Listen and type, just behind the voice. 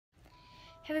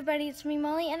Hey everybody, it's me,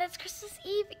 Molly, and it's Christmas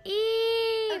Eve.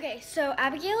 Okay, so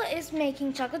Abigail is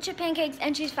making chocolate chip pancakes,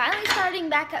 and she's finally starting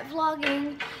back at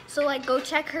vlogging. So like, go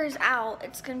check hers out.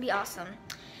 It's gonna be awesome.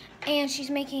 And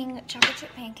she's making chocolate chip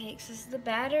pancakes. This is the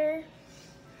batter.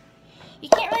 You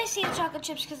can't really see the chocolate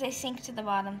chips because they sink to the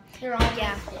bottom. They're all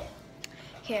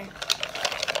Here.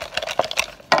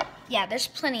 Yeah, there's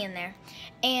plenty in there.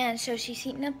 And so she's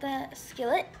heating up the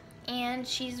skillet, and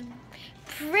she's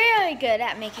really good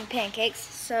at making pancakes.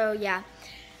 So yeah.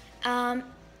 I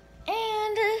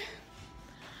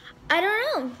don't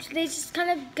know. It's just kind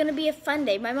of gonna be a fun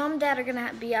day. My mom and dad are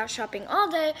gonna be out shopping all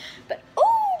day, but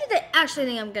do they actually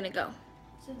think I'm gonna go?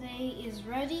 So they is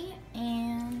ready,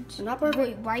 and not perfect.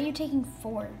 Wait, why are you taking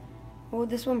 4? Well,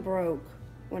 this one broke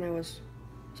when I was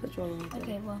switching.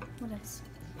 Okay, well, what else?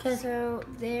 So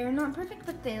they're not perfect,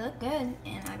 but they look good,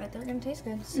 and I bet they're gonna taste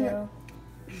good. So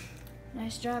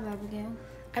nice job, Abigail.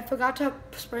 I forgot to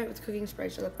spray it with cooking spray,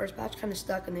 so the first batch kind of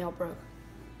stuck and they all broke.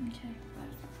 Okay.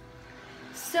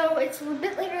 So it's a little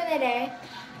bit later in the day,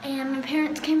 and my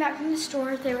parents came back from the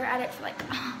store. They were at it for like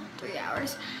 3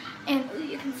 hours, and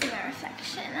you can see my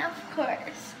reflection, of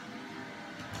course.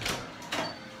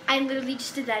 I literally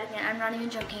just did that again. I'm not even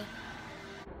joking.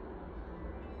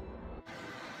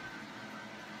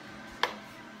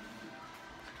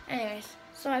 Anyways,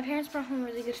 so my parents brought home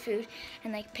really good food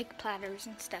and like pig platters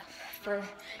and stuff for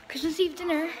Christmas Eve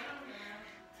dinner.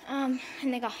 And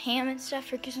they got ham and stuff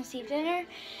for Christmas Eve dinner.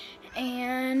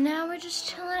 And now we're just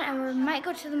chilling, and we might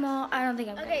go to the mall. I don't think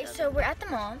I'm gonna go. So we're at the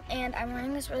mall, and I'm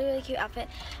wearing this really, really cute outfit.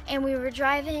 And we were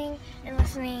driving and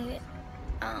listening,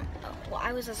 well,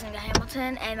 I was listening to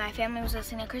Hamilton, and my family was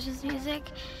listening to Christmas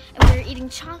music. And we were eating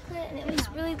chocolate, and it was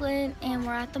really lit. And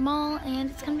we're at the mall, and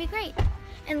it's gonna be great.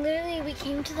 And literally, we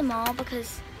came to the mall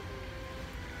because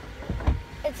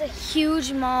it's a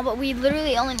huge mall, but we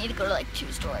literally only need to go to like 2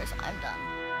 stores. I'm done.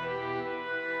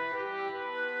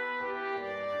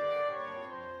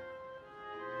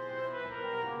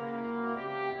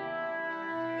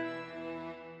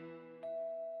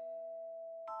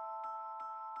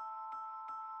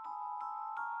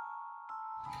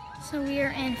 So we are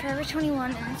in Forever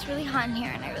 21, and it's really hot in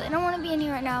here, and I really don't want to be in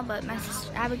here right now, but my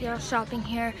sister Abigail's shopping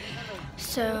here,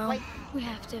 so we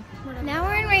have to. Now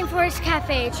we're in Rainforest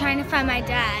Cafe trying to find my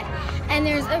dad, and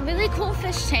there's a really cool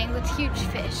fish tank with huge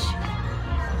fish.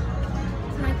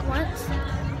 Like once, I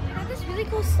had this really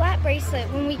cool slap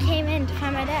bracelet when we came in to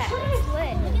find my dad. It's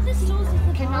lit. Look at the stools with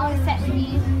the canola set for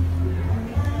you.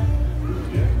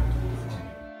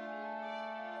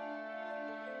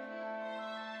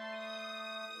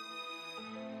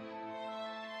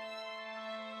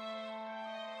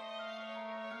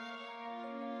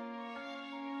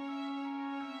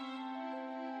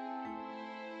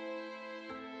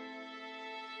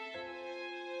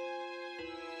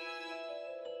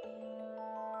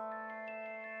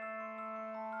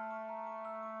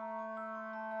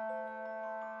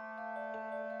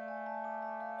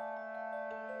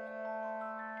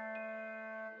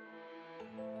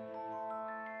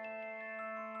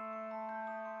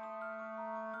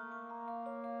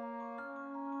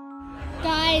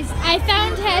 Guys, I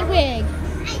found Hedwig.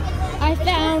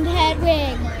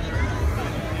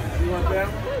 You want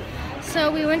that?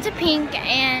 So we went to Pink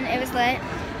and it was lit.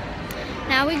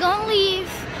 Now we gonna leave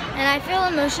and I feel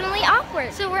emotionally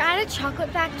awkward. So we're at a chocolate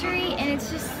factory and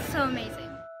it's just so amazing.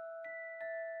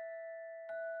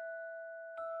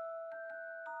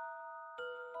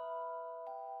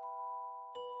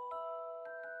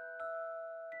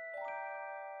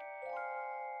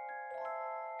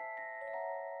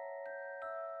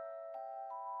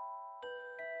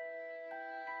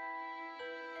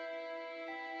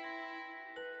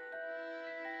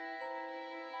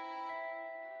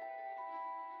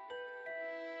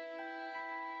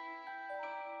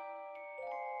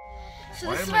 So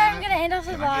this is where I'm gonna end off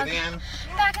the vlog.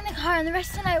 Back in the car, and the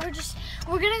rest of the night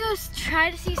we're gonna go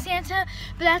try to see Santa,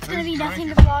 but that's gonna be nothing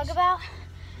to vlog about.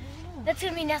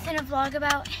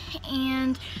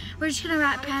 And we're just gonna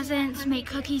wrap presents, make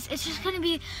cookies. It's just gonna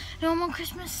be normal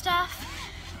Christmas stuff.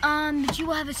 But you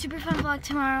will have a super fun vlog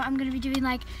tomorrow. I'm gonna be doing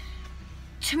like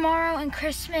tomorrow and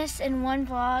Christmas in one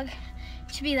vlog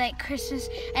to be like Christmas,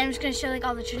 and I'm just gonna show like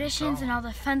all the traditions and all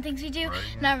the fun things we do.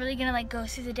 Not really gonna like go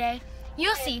through the day.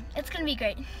 You'll see. It's going to be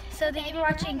great. So thank you for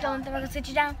watching. Don't let the Muggles get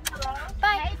you down.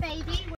 Bye. Hey, baby.